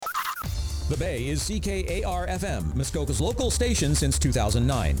The Bay is CKAR-FM, Muskoka's local station since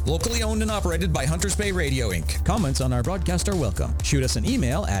 2009. Locally owned and operated by Hunters Bay Radio, Inc. Comments on our broadcast are welcome. Shoot us an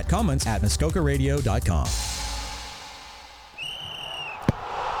email at comments@muskokaradio.com.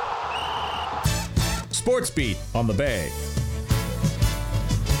 Sports Beat on the Bay.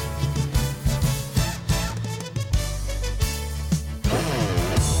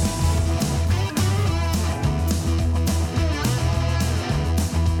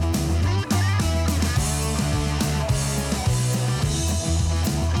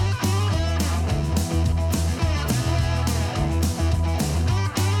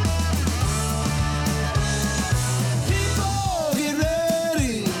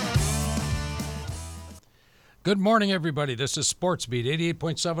 Good morning, everybody. This is Sports Beat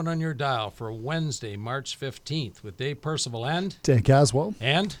 88.7 on your dial for Wednesday, March 15th with Dave Percival and Dan Caswell.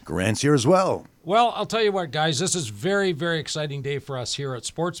 And Grant's here as well. Well, I'll tell you what, guys. This is very, very exciting day for us here at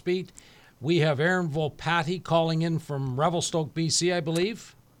Sports Beat. We have Aaron Volpatti calling in from Revelstoke, BC, I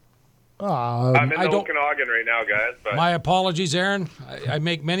believe. I'm in Okanagan right now, guys. But my apologies, Aaron. I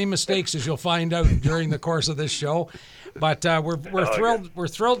make many mistakes, as you'll find out during the course of this show. But we're thrilled. We're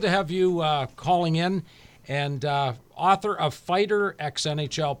thrilled to have you calling in. And author of Fighter,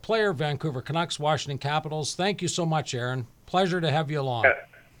 ex-NHL player, Vancouver Canucks, Washington Capitals. Thank you so much, Aaron. Pleasure to have you along. Yeah.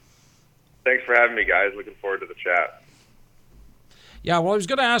 Thanks for having me, guys. Looking forward to the chat. Yeah, well, I was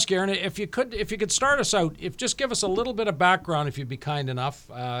going to ask, Aaron, if you could start us out, just give us a little bit of background, if you'd be kind enough,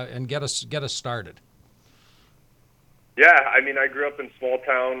 and get us started. Yeah, I mean, I grew up in small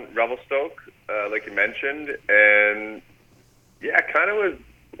town Revelstoke, like you mentioned, and yeah, kind of was.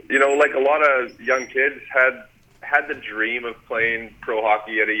 You know, like a lot of young kids had the dream of playing pro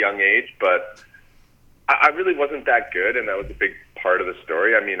hockey at a young age, but I really wasn't that good, and that was a big part of the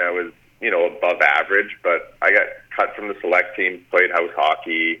story. I mean, I was, above average, but I got cut from the select team, played house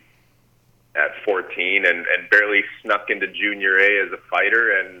hockey at 14, and barely snuck into junior A as a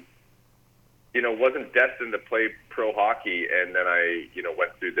fighter, and, wasn't destined to play pro hockey, and then I,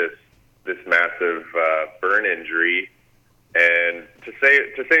 went through this massive burn injury. And to say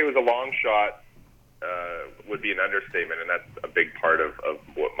it was a long shot would be an understatement, and that's a big part of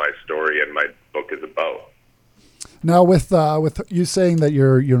what my story and my book is about. Now, with you saying that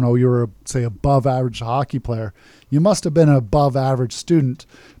you're say above average hockey player, you must have been an above average student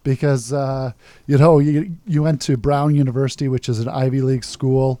because you went to Brown University, which is an Ivy League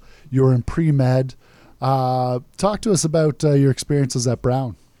school. You were in pre-med. Talk to us about your experiences at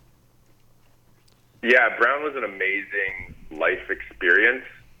Brown. Yeah, Brown was an amazing life experience.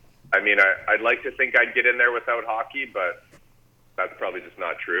 I mean, I'd like to think I'd get in there without hockey, but that's probably just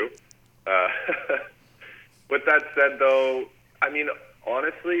not true. With that said, though, I mean,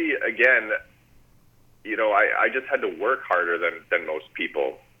 honestly, again, I just had to work harder than most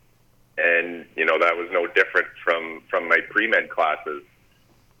people. And, that was no different from my pre-med classes.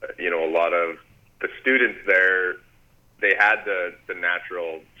 A lot of the students there, they had the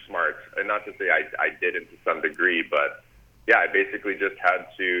natural smarts, and not to say I didn't to some degree, but yeah, I basically just had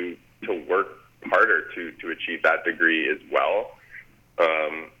to work harder to achieve that degree as well.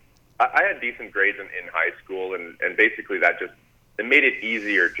 I had decent grades in high school, and basically that it made it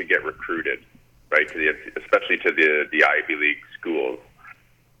easier to get recruited, right? Especially to the Ivy League schools,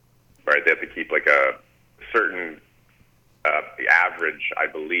 right? They have to keep like a certain average, I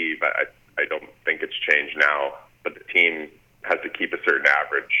believe. I don't think it's changed now, but the team has to keep a certain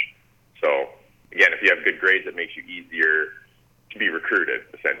average. So, again, if you have good grades, it makes you easier to be recruited,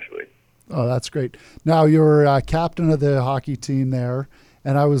 essentially. Oh, that's great. Now, you're captain of the hockey team there,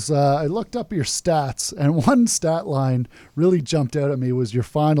 and I looked up your stats, and one stat line really jumped out at me was your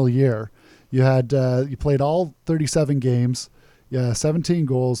final year. You had you played all 37 games, 17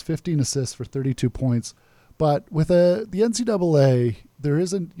 goals, 15 assists for 32 points. But with the NCAA, there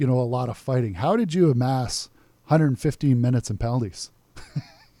isn't a lot of fighting. How did you amass 115 minutes in penalties?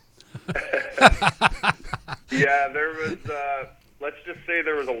 Yeah, there was, let's just say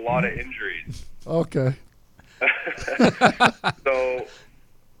there was a lot of injuries. Okay. So,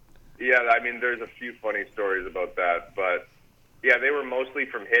 yeah, I mean, there's a few funny stories about that, but yeah, they were mostly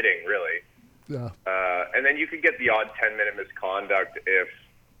from hitting, really. Yeah. And then you could get the odd 10-minute misconduct if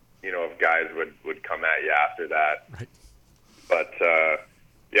guys would come at you after that. Right. But,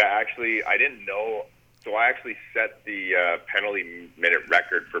 yeah, actually, I didn't know. So I actually set the penalty minute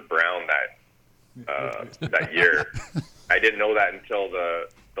record for Brown that year. I didn't know that until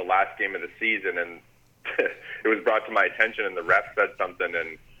the last game of the season, and it was brought to my attention, and the ref said something,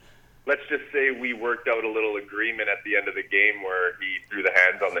 and let's just say we worked out a little agreement at the end of the game where he threw the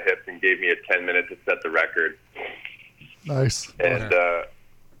hands on the hips and gave me a 10-minute to set the record. Nice. And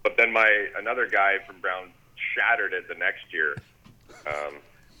but then then another guy from Brown shattered it the next year.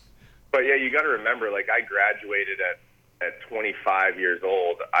 But yeah, you got to remember, like, I graduated at 25 years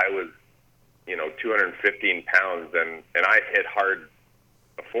old. I was, 215 pounds, and I hit hard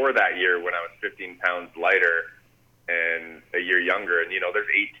before that year when I was 15 pounds lighter and a year younger. And, there's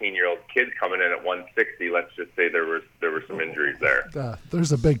 18-year-old kids coming in at 160. Let's just say there were some injuries there.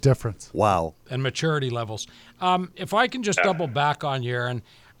 There's a big difference. Wow. And maturity levels. If I can just double back on you, Aaron,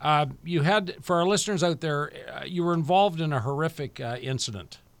 you had, for our listeners out there, you were involved in a horrific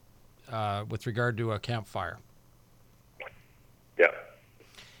incident with regard to a campfire. Yeah.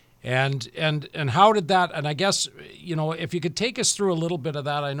 And how did that, and I guess, if you could take us through a little bit of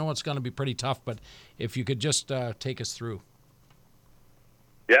that. I know it's going to be pretty tough, but if you could just take us through.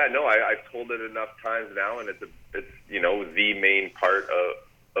 Yeah, no, I've told it enough times now, and it's the main part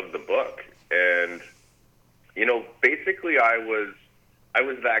of the book. And, basically I was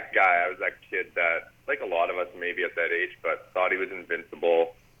that guy. I was that kid that, like a lot of us maybe at that age, but thought he was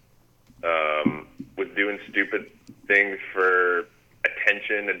invincible, was doing stupid things for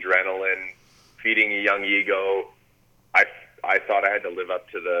attention, adrenaline, feeding a young ego. I thought I had to live up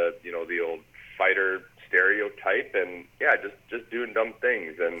to the old fighter stereotype, and yeah, just doing dumb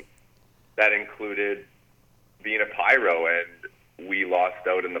things. And that included being a pyro, and we lost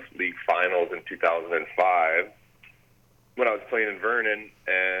out in the league finals in 2005 when I was playing in Vernon.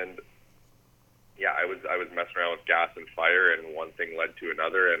 And yeah, I was messing around with gas and fire, and one thing led to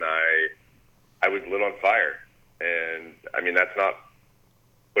another, and I was lit on fire. And I mean, that's not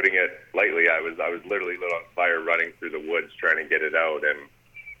putting it lightly. I was literally lit on fire running through the woods trying to get it out. And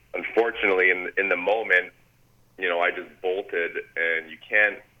unfortunately, in the moment, I just bolted, and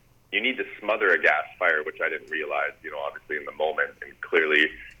you need to smother a gas fire, which I didn't realize, obviously in the moment, and clearly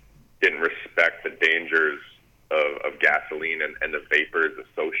didn't respect the dangers of gasoline and the vapors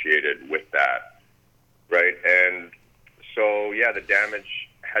associated with that, right? And so, yeah, the damage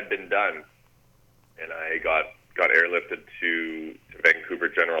had been done, and I got airlifted to Vancouver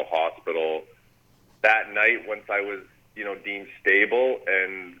General Hospital that night once I was, deemed stable,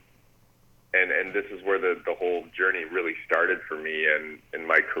 and this is where the whole journey really started for me, and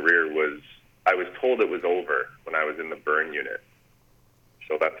my career was, I was told it was over when I was in the burn unit.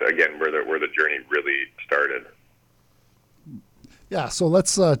 So that's, again, where the journey really started. Yeah, so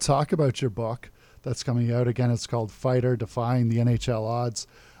let's talk about your book that's coming out. Again, it's called Fighter, Defying the NHL Odds.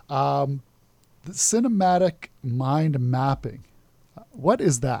 The cinematic mind mapping. What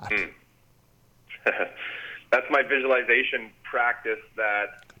is that? That's my visualization practice.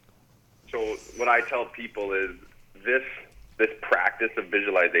 So what I tell people is this practice of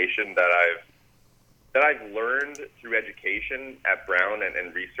visualization that I've learned through education at Brown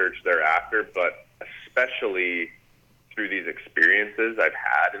and research thereafter, but especially through these experiences I've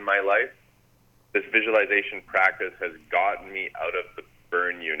had in my life. This visualization practice has gotten me out of the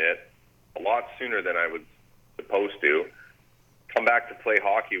burn unit a lot sooner than I was supposed to, come back to play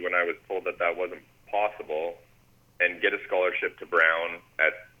hockey when I was told that wasn't possible, and get a scholarship to Brown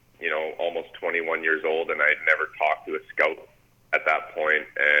at, almost 21 years old, and I'd never talked to a scout at that point,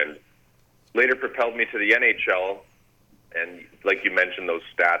 and later propelled me to the NHL. And like you mentioned, those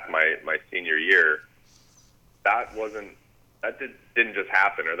stats my senior year, didn't just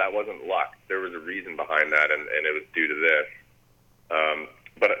happen, or that wasn't luck. There was a reason behind that, and it was due to this.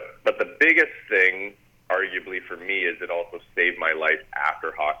 But the biggest thing, arguably for me, is it also saved my life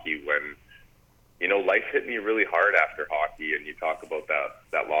after hockey when, life hit me really hard after hockey, and you talk about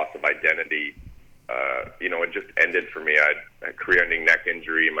that loss of identity. It just ended for me. I had a career-ending neck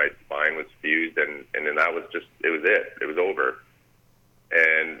injury. My spine was fused, and then that was it was it. It was over.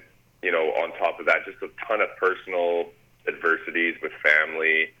 And, on top of that, just a ton of personal adversities with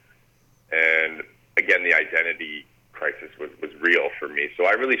family. And, again, the identity crisis was real for me. So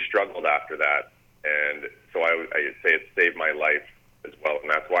I really struggled after that. And so I say it saved my life as well. And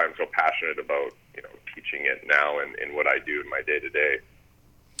that's why I'm so passionate about, teaching it now and in what I do in my day-to-day.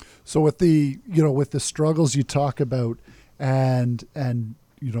 So with the struggles you talk about and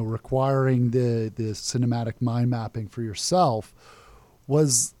requiring the cinematic mind mapping for yourself,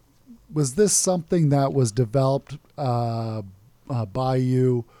 was this something that was developed by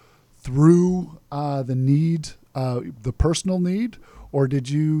you through the need, the personal need, or did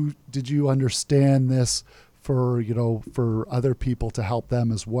you understand this for other people to help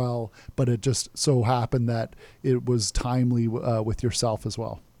them as well, but it just so happened that it was timely with yourself as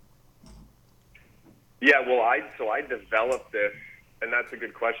well? Yeah, well, I developed this, and that's a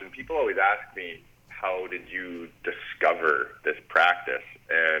good question. People always ask me, how did you discover this practice?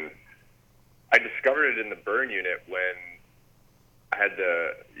 And I discovered it in the burn unit when I had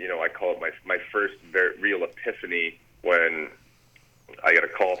I call it my first real epiphany when I got a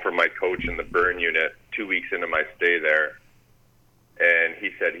call from my coach in the burn unit 2 weeks into my stay there. And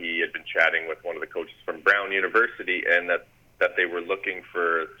he said he had been chatting with one of the coaches from Brown University and that they were looking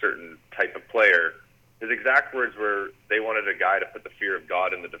for a certain type of player. His exact words were, they wanted a guy to put the fear of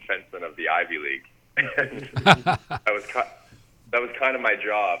God in the defenseman of the Ivy League. And that was kind of my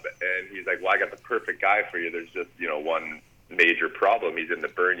job. And he's like, well, I got the perfect guy for you. There's just, one major problem. He's in the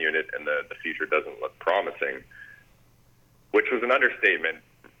burn unit and the future doesn't look promising, which was an understatement,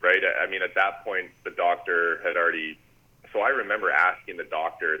 right? I mean, at that point, the doctor had already... So I remember asking the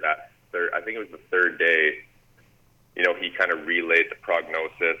doctor I think it was the third day, he kind of relayed the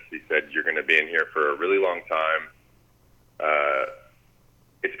prognosis. He said, you're going to be in here for a really long time.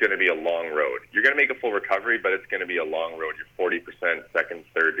 It's going to be a long road. You're going to make a full recovery, but it's going to be a long road. You're 40% second,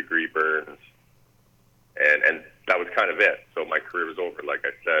 third degree burns. And that was kind of it. So my career was over, like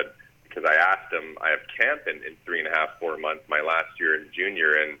I said, because I asked him, I have camp in 3.5, 4 months, my last year in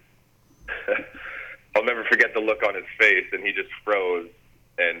junior, and I'll never forget the look on his face, and he just froze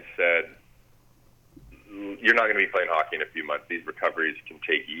and said, you're not going to be playing hockey in a few months. These recoveries can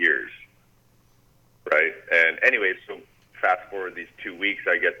take years, right? And anyway, so fast forward these 2 weeks,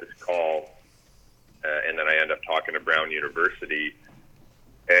 I get this call, and then I end up talking to Brown University,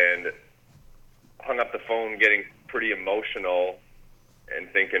 and hung up the phone getting pretty emotional and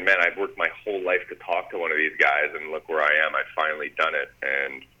thinking, man, I've worked my whole life to talk to one of these guys, and look where I am. I've finally done it,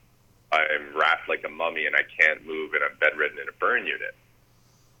 and I'm wrapped like a mummy, and I can't move, and I'm bedridden in a burn unit.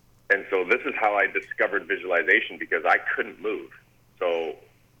 And so this is how I discovered visualization, because I couldn't move. So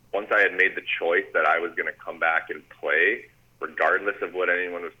once I had made the choice that I was going to come back and play, regardless of what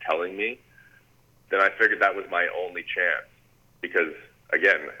anyone was telling me, then I figured that was my only chance, because,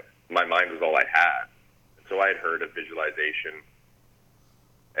 again, my mind was all I had. So I had heard of visualization,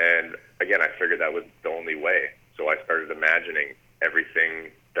 and again, I figured that was the only way. So I started imagining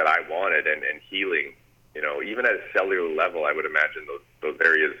everything that I wanted and healing. Even at a cellular level, I would imagine those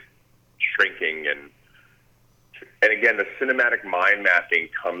areas shrinking. And again, the cinematic mind mapping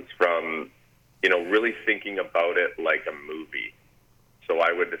comes from, really thinking about it like a movie. So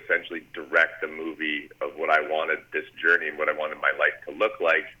I would essentially direct a movie of what I wanted this journey and what I wanted my life to look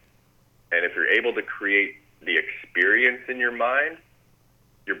like. And if you're able to create the experience in your mind,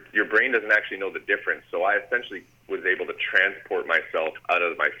 your brain doesn't actually know the difference. So I essentially was able to transport myself out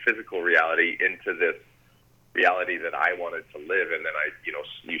of my physical reality into this reality that I wanted to live, and then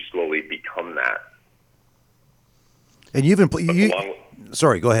you slowly become that. And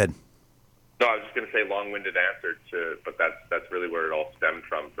sorry, go ahead. No, I was just going to say long-winded answer but that's really where it all stemmed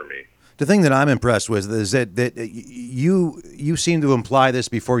from for me. The thing that I'm impressed with is that you seem to imply this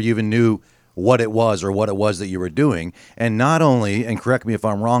before you even knew what it was that you were doing. And not only, and correct me if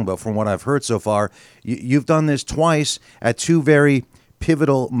I'm wrong, but from what I've heard so far, you've done this twice at two very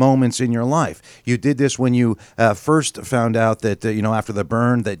pivotal moments in your life. You did this when you first found out that after the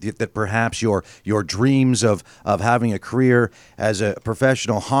burn that perhaps your dreams of having a career as a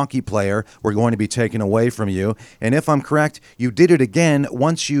professional hockey player were going to be taken away from you. And if I'm correct, you did it again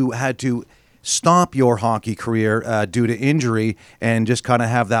once you had to stop your hockey career due to injury and just kind of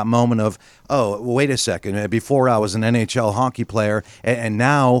have that moment of, oh, wait a second, before I was an NHL hockey player and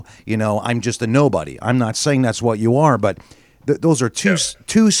now, I'm just a nobody. I'm not saying that's what you are, but those are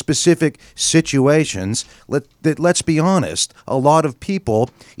two specific situations. Let's be honest, a lot of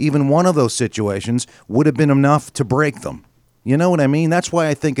people, even one of those situations would have been enough to break them. You know what I mean? That's why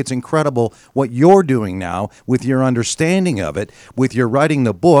I think it's incredible what you're doing now with your understanding of it, with your writing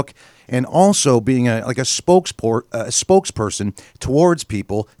the book, and also being a spokesperson towards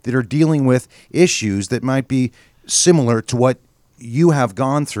people that are dealing with issues that might be similar to what you have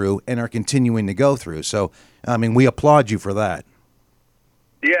gone through and are continuing to go through. So, we applaud you for that.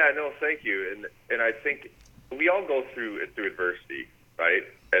 Yeah, no, thank you. And I think we all go through adversity, right?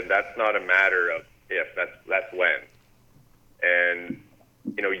 And that's not a matter of if, that's when. And,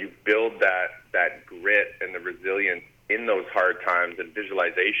 you build that grit and the resilience in those hard times, and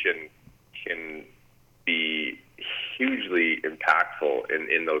visualization can be hugely impactful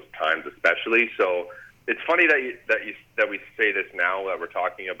in those times, especially. So it's funny that we say this now that we're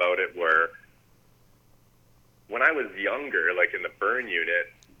talking about it, where when I was younger, like in the burn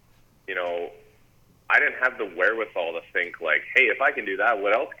unit, I didn't have the wherewithal to think like, hey, if I can do that,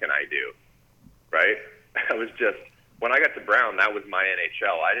 what else can I do? Right? I was just, when I got to Brown, that was my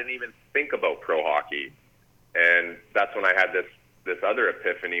NHL. I didn't even think about pro hockey. And that's when I had this other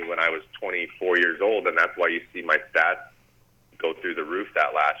epiphany when I was 24 years old, and that's why you see my stats go through the roof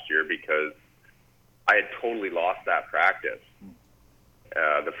that last year, because I had totally lost that practice.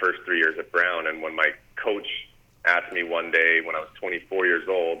 the first 3 years at Brown. And when my coach asked me one day when I was 24 years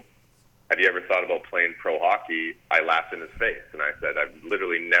old, have you ever thought about playing pro hockey? I laughed in his face, and I said, I've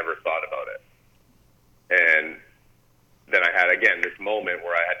literally never thought about it. And then I had, again, this moment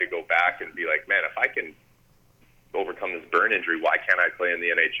where I had to go back and be like, man, if I can overcome this burn injury, why can't I play in the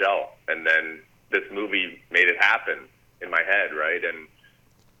NHL? And then this movie made it happen in my head, right?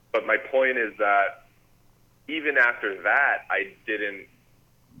 But my point is that even after that, I didn't,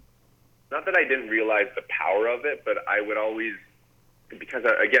 not that I didn't realize the power of it, but I would always, because,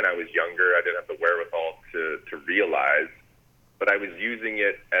 again, I was younger, I didn't have the wherewithal to realize, but I was using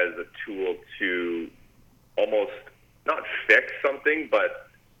it as a tool to almost not fix something, but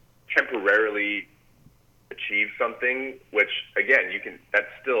temporarily achieve something, which, again, that's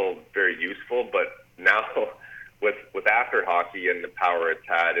still very useful, but now with after hockey and the power it's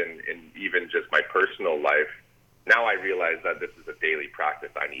had in even just my personal life, now I realize that this is a daily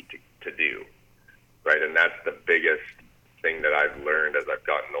practice I need to do, right? And that's the biggest thing that I've learned as I've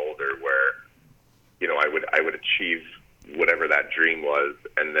gotten older, where, you know, I would achieve whatever that dream was,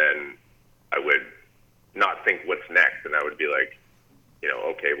 and then I would not think what's next, and I would be like, you know,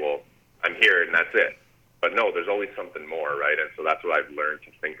 okay, well, I'm here and that's it. But no, there's always something more, right? And so that's what I've learned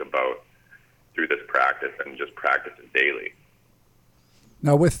to think about through this practice, and just practice it daily.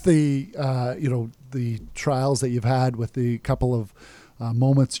 Now, with the the trials that you've had, with the couple of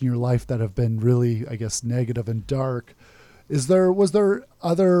moments in your life that have been really, I guess, negative and dark, was there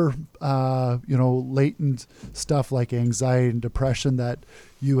other latent stuff like anxiety and depression that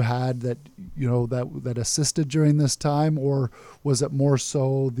you had that that assisted during this time, or was it more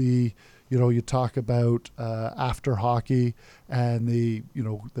so the you talk about after hockey and the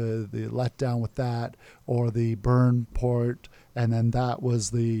letdown with that, or the burn port, and then that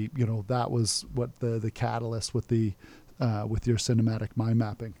was that was what the catalyst with the with your cinematic mind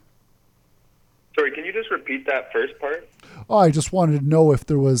mapping? Sorry, can you just repeat that first part? Oh, I just wanted to know if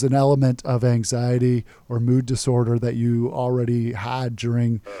there was an element of anxiety or mood disorder that you already had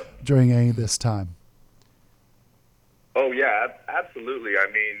during any of this time. Oh yeah, absolutely. I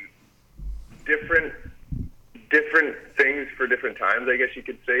mean, different things for different times, I guess you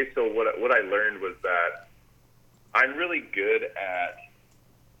could say. So what I learned was that I'm really good at,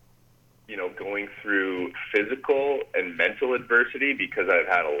 going through physical and mental adversity because I've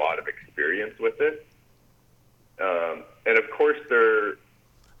had a lot of experience with it. And of course, there's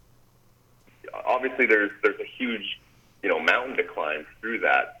a huge, mountain to climb through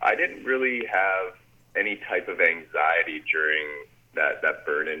that. I didn't really have any type of anxiety during that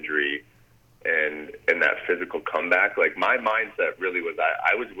burn injury and that physical comeback. Like, my mindset really was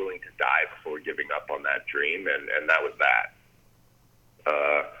I was willing to die before giving up on that dream, and that was that.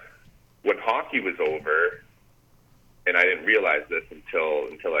 When hockey was over, and I didn't realize this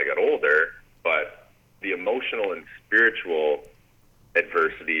until I got older, but the emotional and spiritual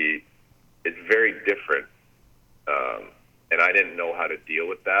adversity is very different. And I didn't know how to deal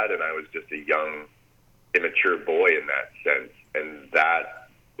with that, and I was just a young, immature boy in that sense. And that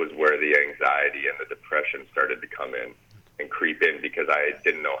was where the anxiety and the depression started to come in and creep in, because I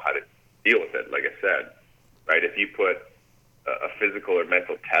didn't know how to deal with it, like I said. Right? If you put a physical or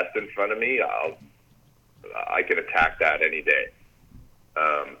mental test in front of me, I can attack that any day.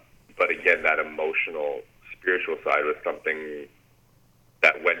 But again, that emotional, spiritual side was something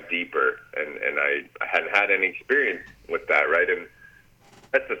that went deeper, and I hadn't had any experience with that, right? And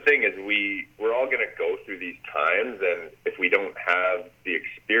that's the thing, is we're all going to go through these times, and if we don't have the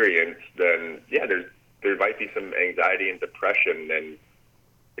experience, then yeah, there might be some anxiety and depression. And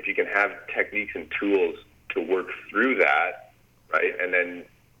if you can have techniques and tools to work through that, right? And then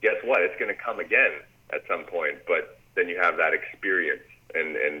guess what? It's going to come again at some point, but then you have that experience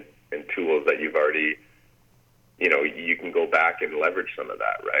and tools that you've already, you can go back and leverage some of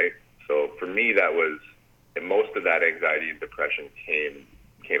that, right? So for me, that was, and most of that anxiety and depression came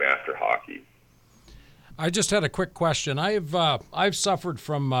after hockey. I just had a quick question. I've suffered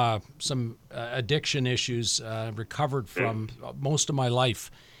from some addiction issues, recovered from most of my life,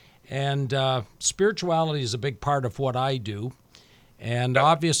 and spirituality is a big part of what I do. And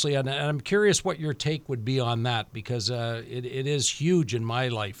obviously, and I'm curious what your take would be on that, because it is huge in my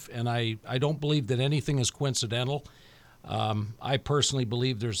life, and I don't believe that anything is coincidental. I personally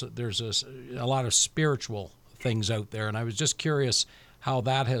believe there's a lot of spiritual things out there, and I was just curious how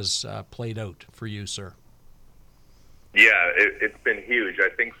that has played out for you, sir. Yeah, it's been huge. I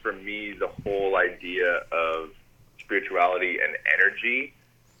think for me, the whole idea of spirituality and energy,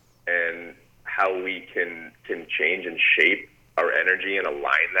 and how we can change and shape our energy and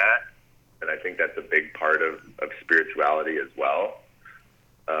align that, and I think that's a big part of spirituality as well.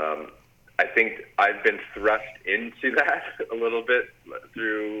 think I've been thrust into that a little bit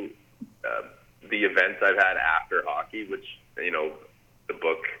through the events I've had after hockey, which, the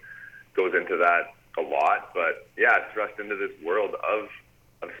book goes into that a lot. But yeah, thrust into this world of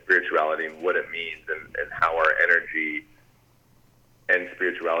spirituality and what it means, and how our energy and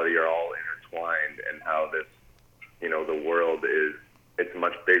spirituality are all intertwined, and how this, the world it's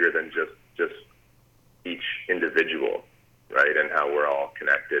much bigger than just each individual, right? And how we're all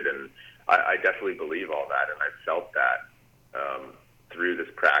connected. And I definitely believe all that, and I've felt that through this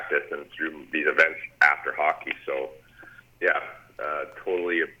practice and through these events after hockey. So, yeah,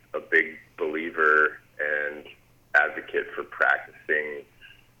 totally a big believer and advocate for practicing.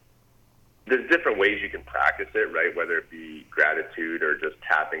 There's different ways you can practice it, right? Whether it be gratitude or just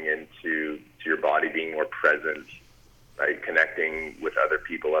tapping into your body, being more present, right? Connecting with other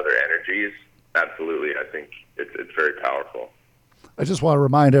people, other energies. Absolutely, I think it's very powerful. I just want to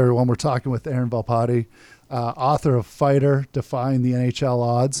remind everyone we're talking with Aaron Volpatti, author of Fighter, Defying the NHL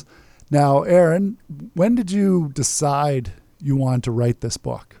Odds. Now, Aaron, when did you decide you wanted to write this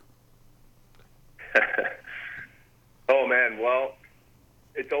book? Oh, man. Well,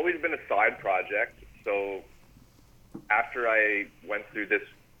 it's always been a side project. So after I went through this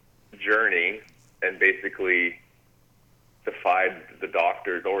journey and basically defied the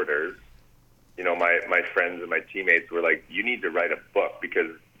doctor's orders, my friends and my teammates were like, you need to write a book,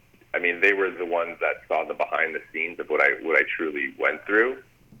 because, they were the ones that saw the behind the scenes of what I truly went through.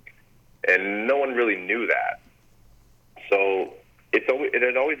 And no one really knew that. So it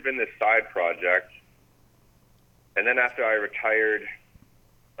had always been this side project. And then after I retired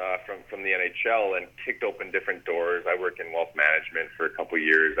from the NHL and kicked open different doors, I worked in wealth management for a couple of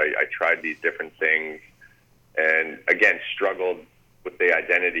years. I tried these different things, and again, struggled with the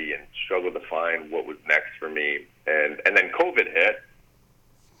identity and struggled to find what was next for me. And then COVID hit,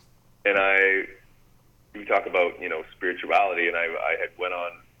 and we talk about, spirituality, and I had went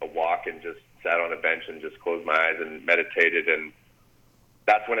on a walk and just sat on a bench and just closed my eyes and meditated, and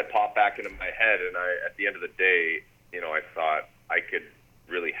that's when it popped back into my head. And at the end of the day, I thought I could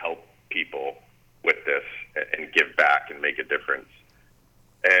really help people with this and give back and make a difference.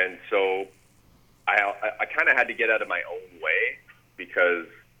 And so I kind of had to get out of my own way, because,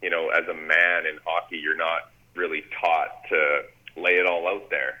 as a man in hockey, you're not really taught to lay it all out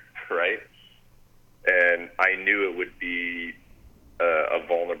there, right? And I knew it would be a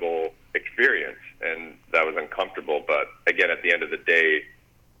vulnerable experience, and that was uncomfortable. But again, at the end of the day,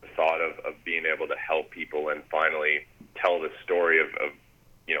 the thought of being able to help people and finally tell the story of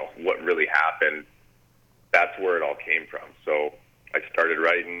what really happened, that's where it all came from. So I started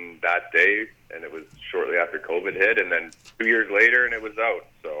writing that day, and it was shortly after COVID hit, and then 2 years later, and it was out.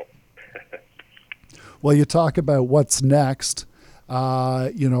 So, well, you talk about what's next.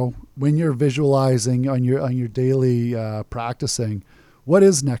 When you're visualizing on your daily practicing, what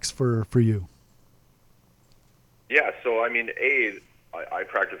is next for you? Yeah, so I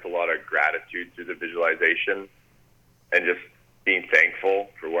practice a lot of gratitude through the visualization, and just being thankful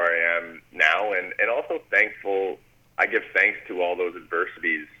for where I am now, and also thankful. I give thanks to all those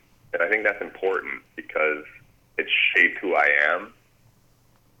adversities, and I think that's important because it shaped who I am,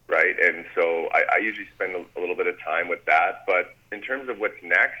 right? And so I usually spend a little bit of time with that. But in terms of what's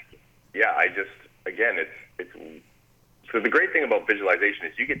next, yeah, it's so the great thing about visualization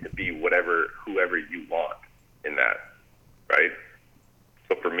is you get to be whoever you want in that, right?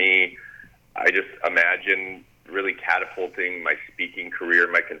 So for me, I just imagine really catapulting my speaking career,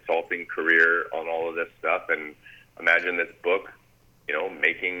 my consulting career on all of this stuff, and imagine this book,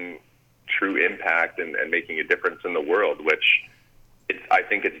 making true impact and making a difference in the world, which I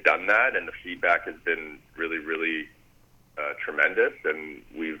think it's done that, and the feedback has been really, really tremendous. And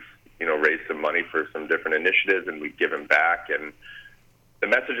we've, raised some money for some different initiatives, and we've given back. And the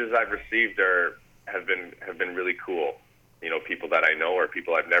messages I've received have been really cool. People that I know or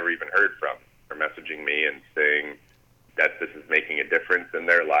people I've never even heard from are messaging me and saying that this is making a difference in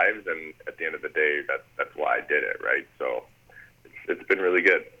their lives. And at the end of the day, that's why I did it, right? So it's been really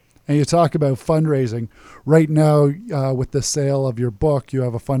good. And you talk about fundraising. Right now, with the sale of your book, you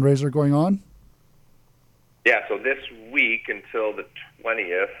have a fundraiser going on? Yeah, so this week until the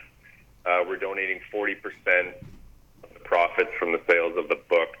 20th, we're donating 40% of the profits from the sales of the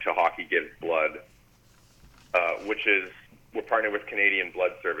book to Hockey Gives Blood, which is, we're partnered with Canadian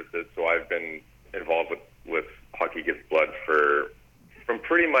Blood Services, so I've been involved with Hockey Gives Blood from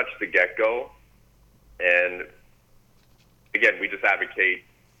pretty much the get-go. And again, we just advocate,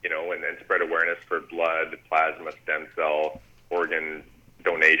 and spread awareness for blood, plasma, stem cell, organ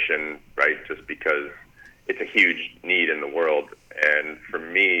donation, right? Just because it's a huge need in the world. And for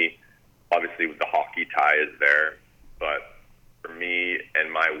me, obviously, there, but for me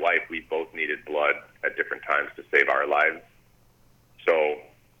and my wife, we both needed blood at different times to save our lives. So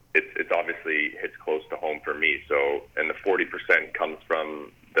it's obviously hits close to home for me. So, and the 40% comes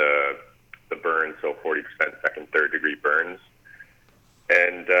from the burns, so 40% second, third degree burns.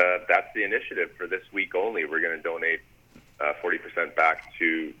 And that's the initiative for this week only. We're going to donate 40% back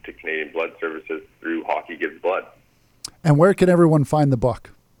to Canadian Blood Services through Hockey Gives Blood. And where can everyone find the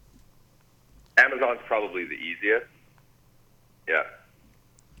book? Amazon's probably the easiest. Yeah.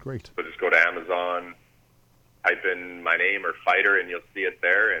 Great. So just go to Amazon, type in my name or fighter, and you'll see it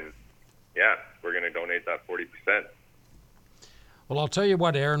there. And yeah, we're going to donate that 40%. Well, I'll tell you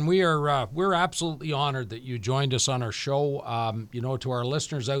what, Aaron, we're absolutely honored that you joined us on our show. To our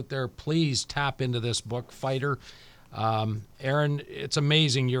listeners out there, please tap into this book, Fighter. Aaron, it's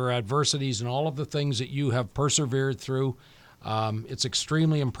amazing your adversities and all of the things that you have persevered through. It's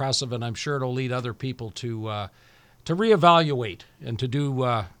extremely impressive, and I'm sure it'll lead other people to reevaluate and to do,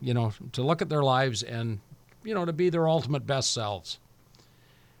 to look at their lives and, to be their ultimate best selves.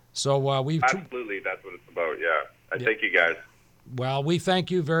 So absolutely, that's what it's about. Yeah, thank you guys. Well, we thank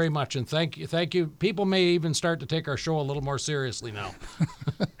you very much, and thank you. People may even start to take our show a little more seriously now.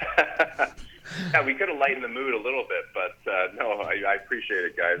 Yeah, we could have lightened the mood a little bit, but no, I appreciate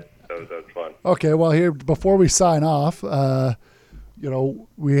it, guys. That was fun. Okay, well, here before we sign off, we're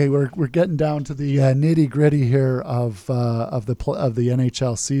getting down to the nitty gritty here of the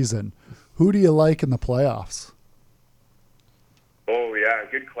NHL season. Who do you like in the playoffs? Oh yeah,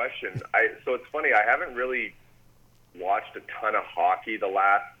 good question. So it's funny. I haven't really watched a ton of hockey the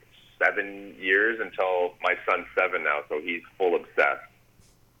last 7 years until my son's 7 now, so he's full obsessed.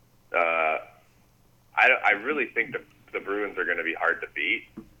 I really think the Bruins are going to be hard to beat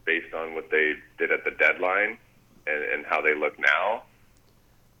based on what they did at the deadline and how they look now.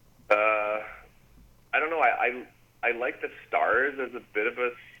 I don't know. I like the Stars as a bit of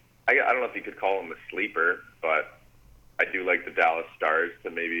I don't know if you could call them a sleeper, but I do like the Dallas Stars to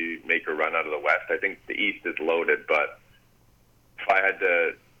maybe make a run out of the West. I think the East is loaded, but if I had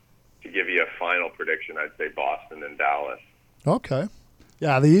to give you a final prediction, I'd say Boston and Dallas. Okay.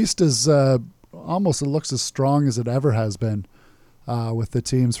 Yeah, the East is almost, it looks as strong as it ever has been with the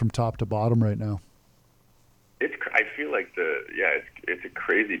teams from top to bottom right now. I feel like it's a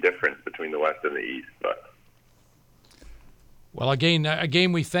crazy difference between the West and the East, but. Well, again,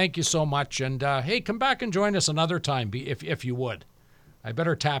 we thank you so much, and hey, come back and join us another time, if you would. I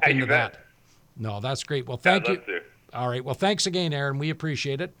better tap into that. No, that's great. Well, thank you. All right. Well, thanks again, Aaron. We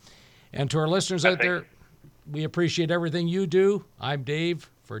appreciate it, and to our listeners out there, we appreciate everything you do. I'm Dave.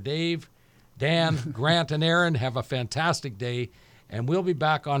 For Dave, Dan, Grant, and Aaron, have a fantastic day, and we'll be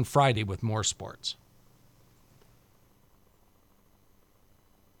back on Friday with more sports.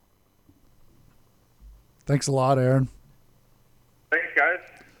 Thanks a lot, Aaron. Thanks, guys.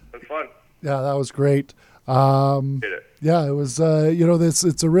 It was fun. Yeah, that was great. Yeah, it was.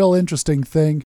 It's a real interesting thing.